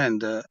you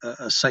spend a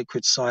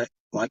sacred site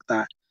like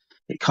that,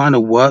 it kind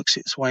of works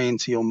its way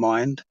into your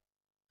mind.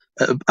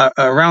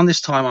 Around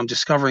this time, I'm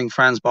discovering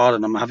Franz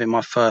Bardon. I'm having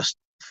my first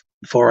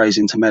forays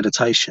into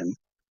meditation.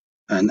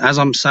 And as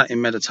I'm sat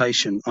in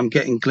meditation, I'm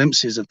getting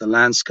glimpses of the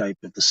landscape,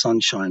 of the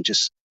sunshine,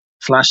 just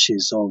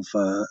flashes of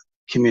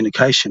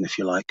communication, if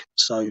you like.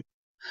 So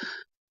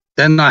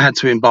then I had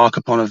to embark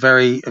upon a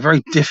very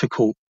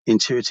difficult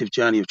intuitive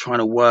journey of trying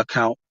to work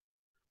out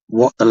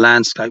what the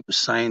landscape was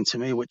saying to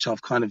me, which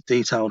I've kind of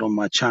detailed on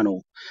my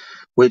channel,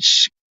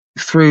 which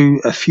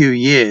through a few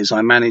years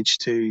I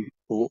managed to,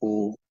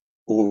 or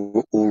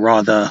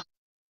rather,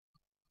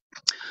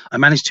 I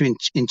managed to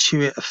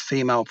intuit a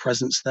female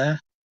presence there,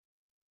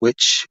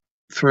 which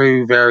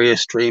through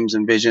various dreams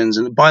and visions.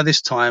 And by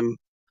this time,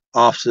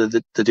 after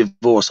the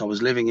divorce, I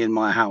was living in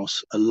my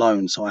house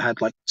alone. So I had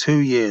like 2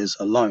 years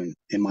alone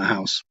in my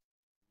house.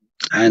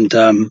 And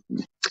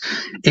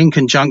in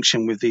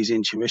conjunction with these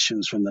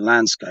intuitions from the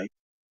landscape,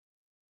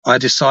 I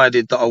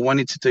decided that I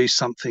wanted to do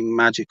something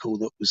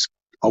magical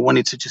I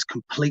wanted to just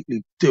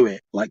completely do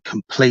it, like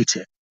complete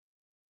it.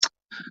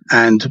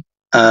 And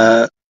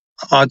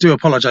I do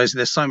apologize.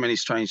 There's so many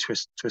strange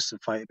twists of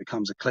fate. It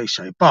becomes a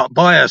cliche, but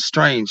by a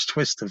strange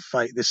twist of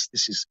fate, this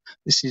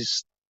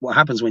is what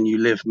happens when you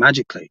live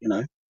magically.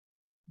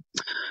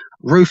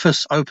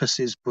 Rufus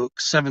Opus's book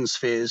Seven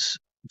Spheres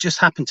just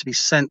happened to be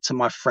sent to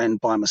my friend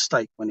by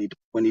mistake when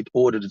he'd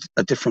ordered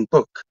a different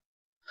book.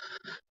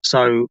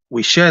 So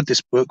we shared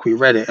this book, we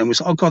read it, and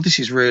was, oh God, this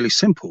is really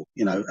simple,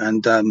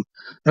 And there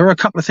were a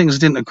couple of things I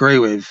didn't agree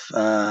with.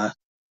 I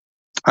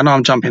know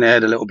I'm jumping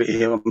ahead a little bit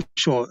here. I'm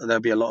sure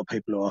there'll be a lot of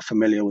people who are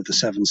familiar with the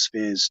Seven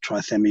Spheres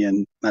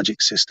Trithemian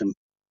magic system.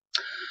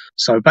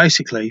 So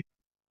basically,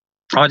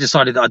 I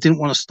decided that I didn't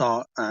want to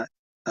start at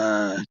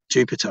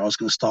Jupiter. I was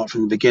going to start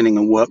from the beginning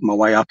and work my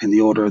way up in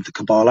the order of the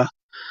Kabbalah.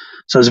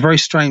 So it was a very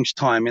strange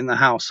time in the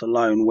house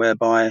alone,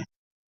 whereby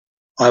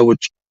I would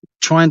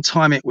try and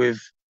time it with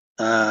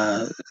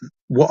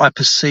what I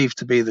perceived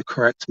to be the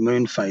correct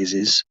moon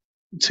phases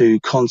to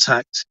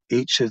contact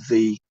each of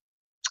the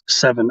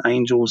 7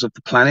 angels of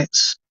the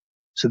planets.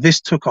 So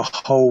this took a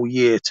whole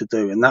year to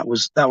do, and that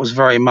was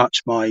very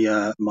much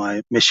my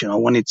my mission. I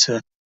wanted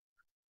to,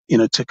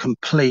 to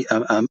complete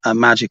a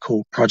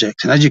magical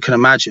project. And as you can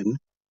imagine,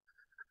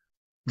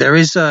 there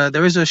is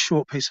a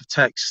short piece of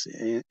text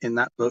in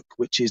that book,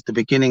 which is the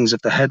beginnings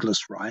of the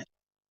headless rite.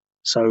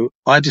 So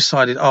I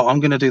decided,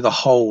 I'm going to do the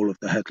whole of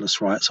the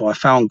headless rite. So I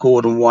found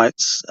Gordon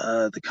White's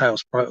the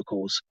Chaos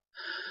Protocols.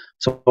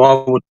 So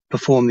I would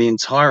perform the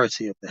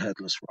entirety of the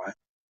headless rite.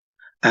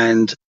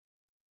 And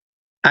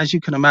as you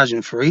can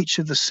imagine, for each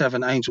of the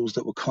 7 angels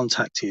that were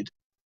contacted,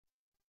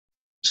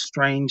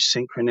 strange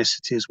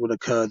synchronicities would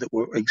occur that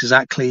were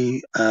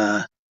exactly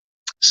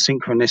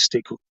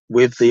synchronistic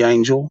with the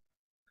angel.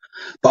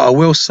 But I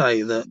will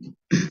say that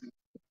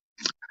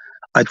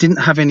I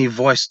didn't have any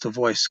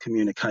voice-to-voice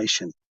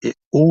communication. It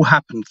all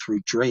happened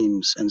through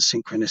dreams and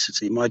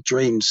synchronicity. My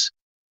dreams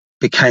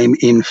became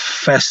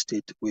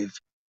infested with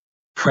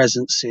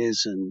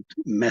presences and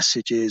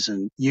messages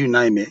and you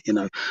name it, you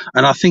know.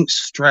 And I think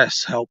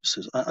stress helps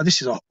us.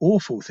 This is an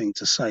awful thing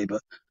to say,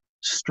 but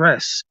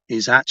stress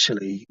is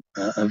actually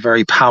a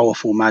very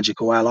powerful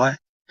magical ally.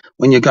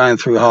 When you're going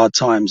through hard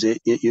times,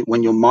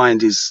 when your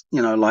mind is,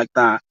 you know, like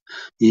that,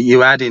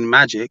 you add in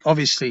magic.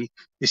 Obviously,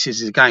 this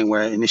is again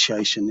where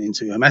initiation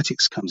into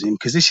Hermetics comes in,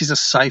 because this is a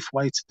safe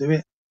way to do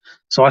it.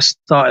 So I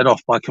started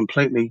off by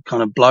completely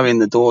kind of blowing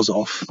the doors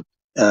off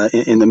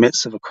in the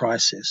midst of a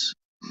crisis.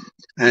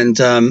 And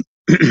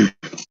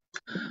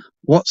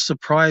what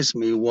surprised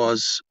me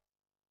was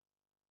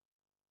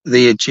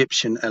the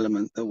Egyptian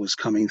element that was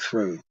coming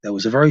through. There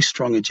was a very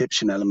strong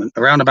Egyptian element.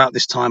 Around about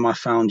this time, I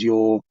found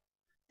your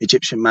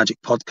Egyptian Magick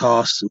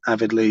Podcast and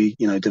avidly,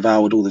 you know,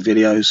 devoured all the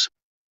videos.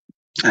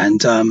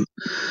 And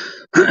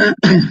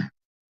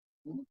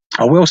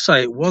I will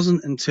say it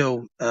wasn't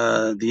until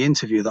the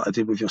interview that I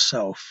did with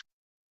yourself,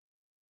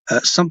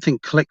 something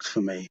clicked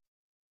for me.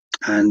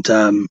 And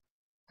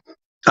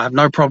I have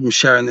no problem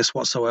sharing this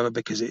whatsoever,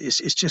 because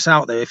it's just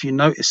out there. If you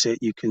notice it,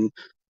 you can.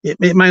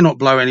 It may not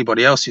blow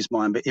anybody else's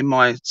mind, but in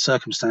my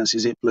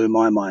circumstances, it blew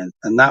my mind,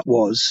 and that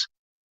was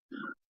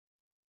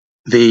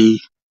the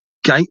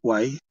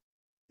gateway,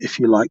 if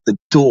you like, the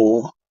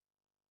door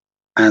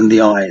and the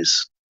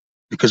eyes.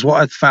 Because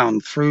what I'd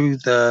found through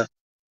the,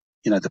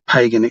 you know, the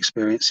pagan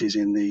experiences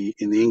in the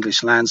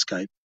English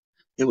landscape,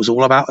 it was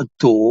all about a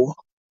door,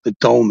 the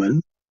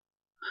dolmen,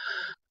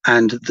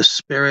 and the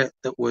spirit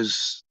that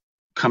was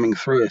coming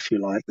through, if you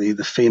like, the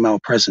female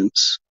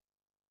presence.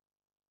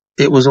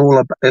 It was all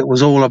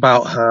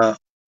about her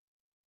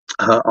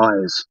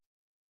eyes.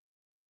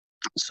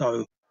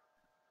 So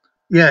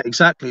yeah,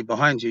 exactly,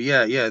 behind you.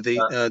 Yeah,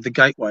 the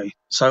gateway.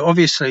 So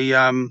obviously,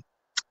 as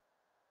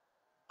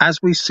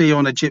we see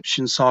on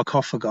Egyptian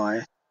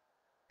sarcophagi,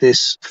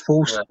 this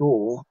false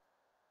door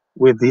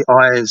with the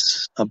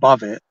eyes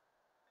above it.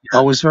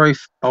 I was very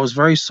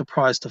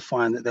surprised to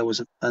find that there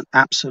was an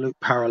absolute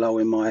parallel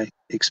in my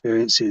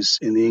experiences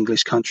in the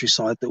English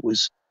countryside that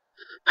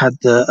had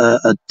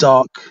a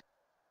dark.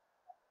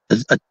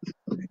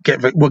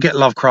 We'll get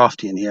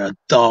Lovecraftian here, a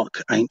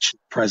dark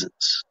ancient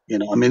presence. You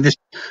know, I mean, this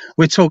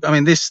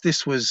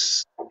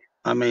was,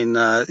 I mean,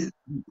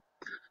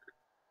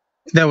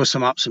 there were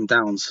some ups and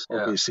downs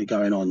obviously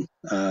going on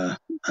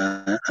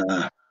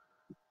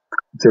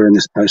during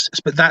this process.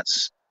 But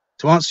that's,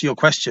 to answer your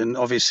question,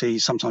 obviously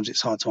sometimes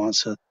it's hard to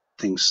answer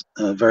things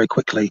very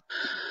quickly.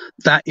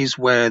 That is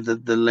where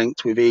the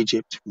link with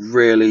Egypt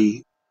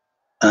really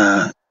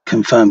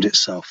confirmed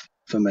itself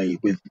for me,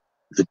 with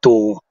the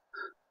door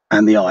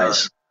and the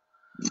eyes.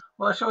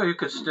 Well, sure, you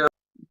could still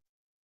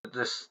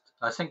this.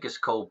 I think it's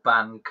called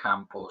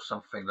Bandcamp or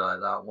something like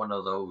that. One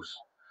of those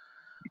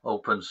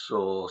open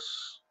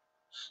source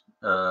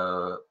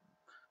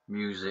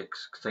music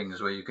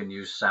things where you can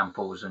use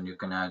samples and you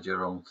can add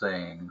your own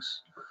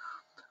things.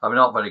 I'm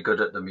not very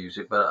good at the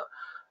music, but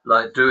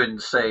like doing,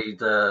 say,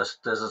 there's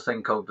a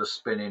thing called the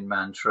spinning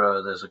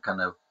mantra. There's a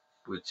kind of,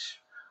 which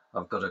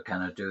I've got to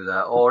kind of do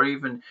that. Or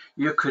even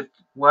you could,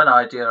 one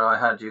idea I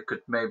had, you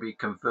could maybe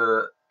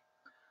convert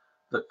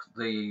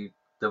the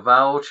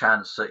vowel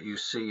chants that you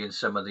see in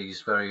some of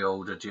these very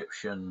old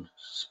Egyptian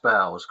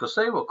spells, because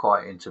they were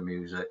quite into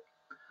music,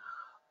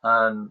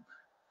 and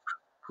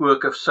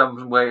work of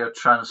some way of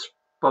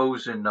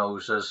transposing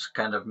those as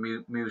kind of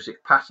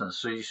music patterns.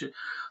 So you should,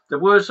 the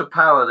words of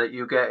power that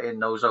you get in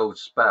those old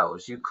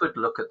spells, you could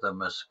look at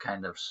them as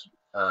kind of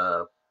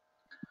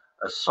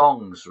as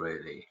songs,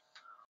 really.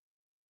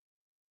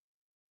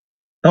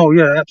 Oh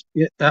yeah,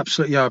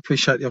 absolutely. Yeah, I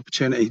appreciate the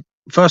opportunity.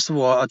 First of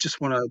all, I just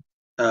want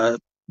to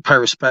pay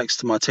respects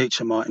to my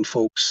teacher, Martin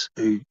Fawkes,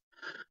 who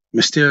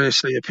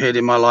mysteriously appeared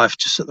in my life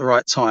just at the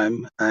right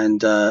time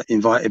and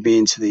invited me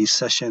into the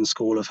Session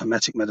School of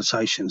Hermetic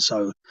Meditation.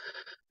 So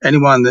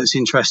anyone that's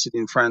interested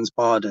in Franz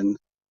Bardon,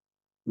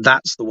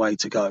 that's the way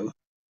to go.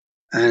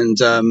 And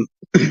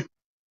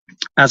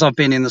as I've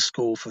been in the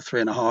school for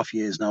 3.5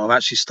 years now, I've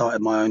actually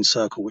started my own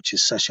circle, which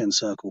is Session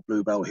Circle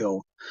Bluebell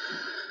Hill.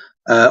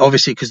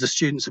 Obviously, because the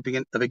students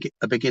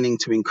are beginning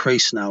to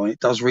increase now, and it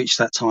does reach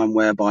that time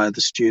whereby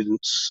the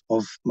students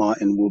of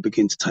Martin will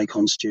begin to take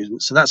on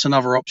students. So that's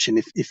another option.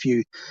 If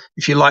you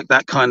like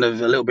that kind of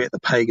a little bit of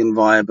the pagan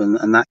vibe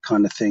and that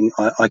kind of thing,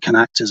 I can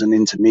act as an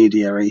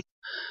intermediary.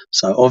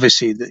 So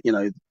obviously, that, you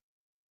know,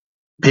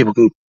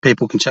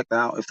 people can check that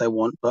out if they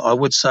want. But I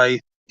would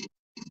say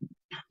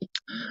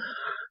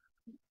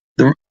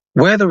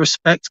where the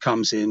respect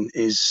comes in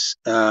is.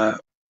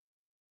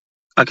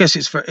 I guess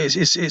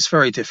it's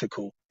very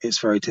difficult. It's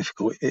very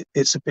difficult.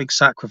 It's a big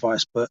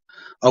sacrifice, but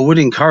I would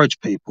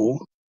encourage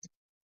people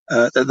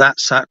that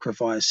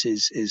sacrifice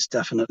is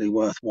definitely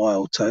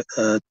worthwhile.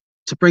 To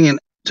bring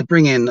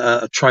in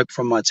a trope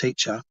from my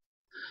teacher: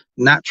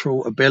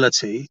 natural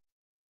ability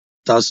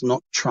does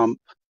not trump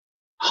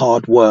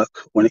hard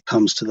work when it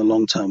comes to the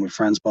long term. With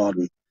Franz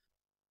Bardon,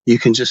 you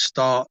can just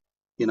start.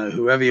 You know,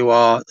 whoever you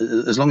are,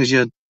 as long as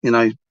you're, you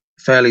know,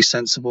 fairly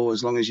sensible,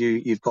 as long as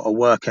you've got a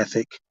work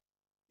ethic,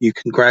 you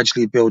can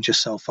gradually build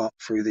yourself up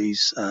through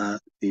these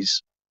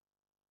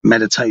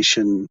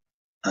meditation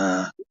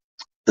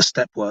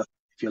step work,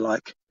 if you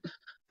like,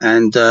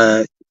 and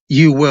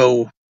you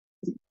will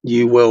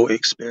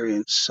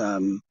experience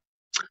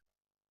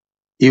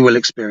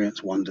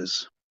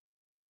wonders.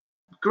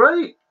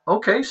 Great.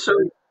 Okay, so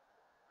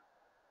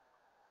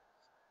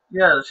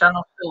yeah, the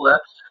channel's still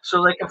there,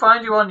 so they can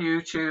find you on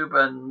YouTube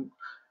and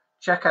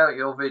check out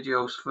your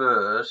videos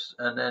first,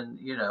 and then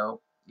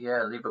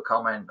leave a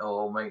comment,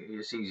 or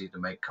it's easy to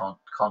make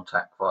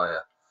contact via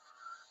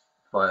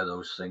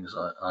those things.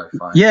 I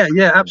find Yeah, you can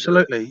do it.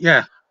 absolutely,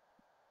 yeah.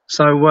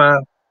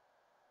 So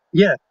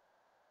yeah,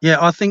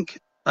 I think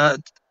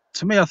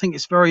to me, I think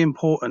it's very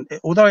important.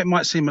 Although it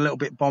might seem a little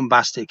bit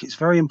bombastic, it's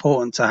very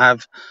important to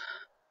have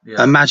a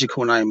Yeah,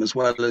 magical name as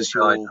well as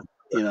guide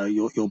your,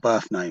 them. your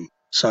birth name.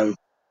 So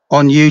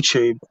on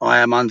YouTube, I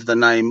am under the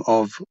name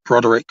of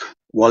Broderick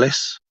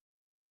Wallace.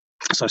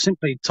 So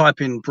simply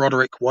type in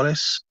Broderick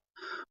Wallace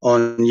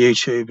on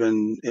YouTube,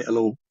 and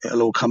it'll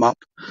all come up,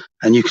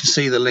 and you can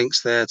see the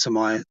links there to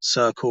my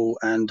circle.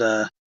 And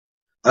I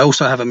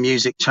also have a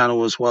music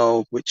channel as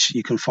well, which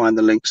you can find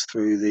the links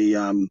through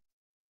the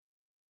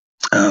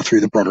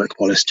Broderick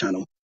Wallace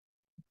channel.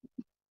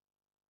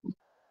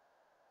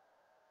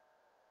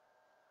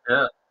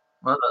 Yeah,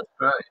 well, that's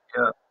great.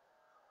 Yeah,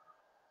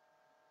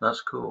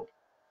 that's cool.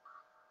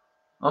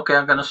 Okay,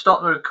 I'm going to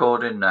stop the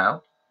recording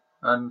now,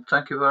 and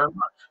thank you very much.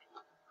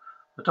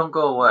 But don't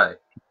go away.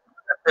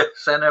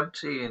 It's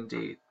NMT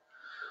indeed.